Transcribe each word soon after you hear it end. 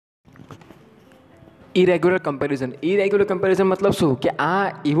Irregular comparison મતલબ શું કે આ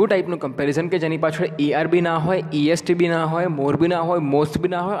એવું ટાઈપનું કમ્પેરિઝન કે જેની પાછળ ER બી ના હોય, EST બી ના હોય, મોર બી ના હોય, મોસ્ટ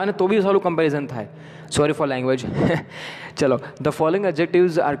બી ના હોય અને તો બી સારું કમ્પેરિઝન થાય. Sorry for language. ચલો, the following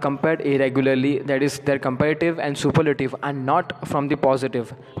adjectives R compared ઇરેગ્યુલરલી, that is there comparative and superlative are not from the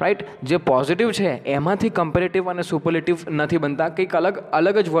positive, right. જે પોઝિટિવ છે એમાંથી કમ્પેરેટિવ અને સુપરલેટિવ નથી બનતા, કંઈક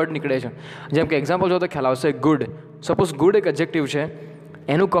અલગ જ વર્ડ નીકળે છે. જેમ કે એક્ઝામ્પલ જો તો ખ્યાલ આવશે. ગુડ, સપોઝ ગુડ એક એડજેક્ટિવ છે,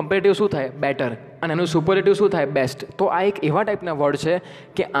 એનું કમ્પેરેટિવ શું થાય? બેટર, અને એનું સુપરલેટિવ શું થાય? બેસ્ટ. તો આ એક એવા ટાઈપના વર્ડ છે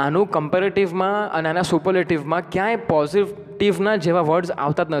કે આનું કમ્પેરેટિવમાં અને આના સુપરલેટિવમાં ક્યાંય પોઝિટિવના જેવા વર્ડ્સ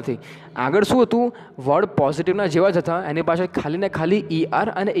આવતા જ નથી. આગળ શું હતું? વર્ડ પોઝિટિવના જેવા જ હતા, એની પાછળ ખાલી ને ખાલી ER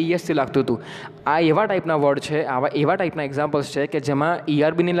અને EST લાગતું હતું. આ એવા ટાઈપના વર્ડ છે, એવા ટાઈપના એક્ઝામ્પલ્સ છે કે જેમાં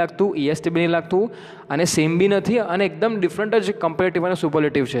ER બી નહીં લાગતું, EST બી નહીં લાગતું અને સેમ બી નથી અને એકદમ ડિફરન્ટ જ કમ્પેરેટિવ અને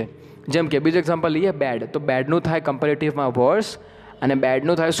સુપરલેટિવ છે. જેમ કે બીજું એક્ઝામ્પલ લઈએ, બેડ. તો બેડનું થાય કમ્પેરેટિવમાં વર્સ અને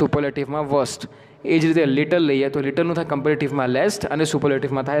બેડનું થાય સુપરલેટિવમાં વર્સ્ટ. એ જ રીતે લિટલ લઈએ તો લિટલનું થાય કમ્પેરેટિવમાં લેસ્ટ અને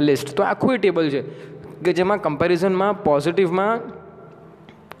સુપરલેટિવમાં થાય લિસ્ટ. તો આખું એ ટેબલ છે કે જેમાં કમ્પેરિઝનમાં પોઝિટિવમાં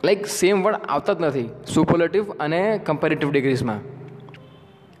લાઈક સેમ વર્ડ આવતા જ નથી, સુપરલેટિવ અને comparative ડિગ્રીઝમાં.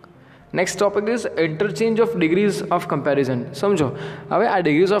 Next topic is interchange of degrees of comparison. સમજો, હવે આ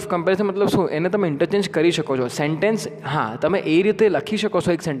ડિગ્રીઝ ઓફ કમ્પેરિઝન મતલબ શું? એને તમે ઇન્ટરચેન્જ કરી શકો છો. સેન્ટેન્સ, હા, તમે એ રીતે લખી શકો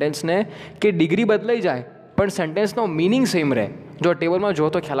છો એક સેન્ટેન્સને કે ડિગ્રી બદલાઈ જાય પણ સેન્ટેન્સનો મિનિંગ સેમ રહે. જો ટેબલમાં જો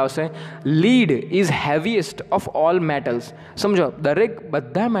તો ખ્યાલ આવશે. Lead is heaviest of all metals. સમજો,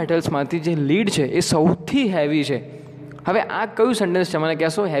 બધા મેટલ્સમાંથી જે લીડ છે એ સૌથી હેવી છે. હવે આ કયું સેન્ટેન્સ છે મને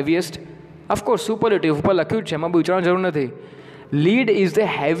કહેશો? હેવીએસ્ટ. ઓફકોર્સ સુપરલેટિવ ઉપર લખ્યું જ છે, એમાં વિચારવાની જરૂર નથી. Lead is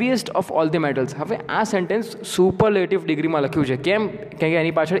the heaviest of all the metals. હવે આ સેન્ટેન્સ સુપરલેટિવ ડિગ્રીમાં લખ્યું છે. કેમ? કે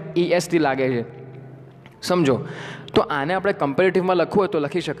એની પાછળ EST લાગે છે. સમજો, તો આને આપણે કમ્પેરેટિવમાં લખવું હોય તો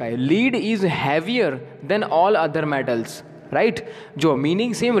લખી શકાય. Lead is heavier then all other metals, right. જો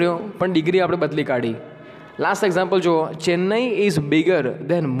મિનિંગ સેમ રહ્યો પણ ડિગ્રી આપણે બદલી કાઢી. લાસ્ટ એક્ઝામ્પલ જુઓ. Chennai is bigger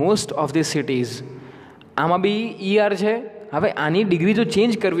than most of the cities. આમાં બી ER છે. હવે આની ડિગ્રી જો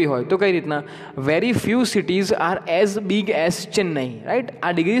ચેન્જ કરવી હોય તો કઈ રીતના? Very few cities are as big as Chennai, right.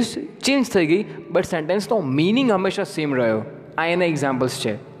 આ ડિગ્રી ચેન્જ થઈ ગઈ બટ સેન્ટેન્સનો મિનિંગ હંમેશા સેમ રહ્યો. આ એના એક્ઝામ્પલ્સ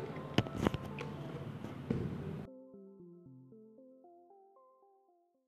છે.